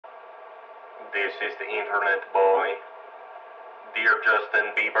This is the internet boy. Dear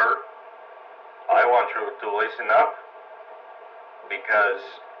Justin Bieber, I want you to listen up because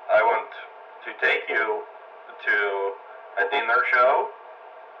I want to take you to a dinner show,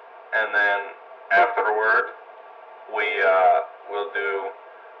 and then afterward we will do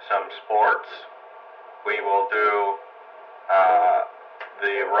some sports. We will do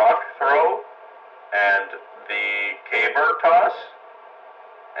the rock throw and the caber toss,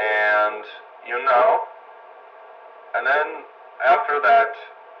 and and then after that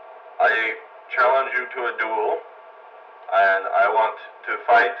I challenge you to a duel, and I want to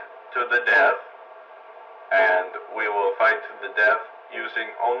fight to the death, and we will fight to the death using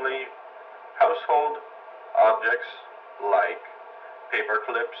only household objects like paper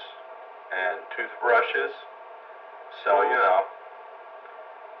clips and toothbrushes. So,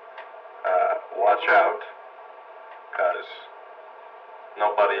 watch out, because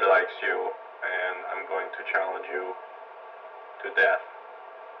nobody likes you, and I'm going to challenge you to death.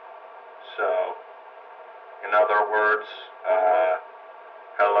 So, in other words,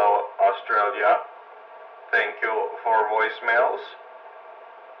 hello Australia, thank you for voicemails,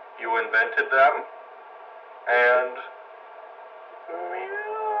 you invented them, and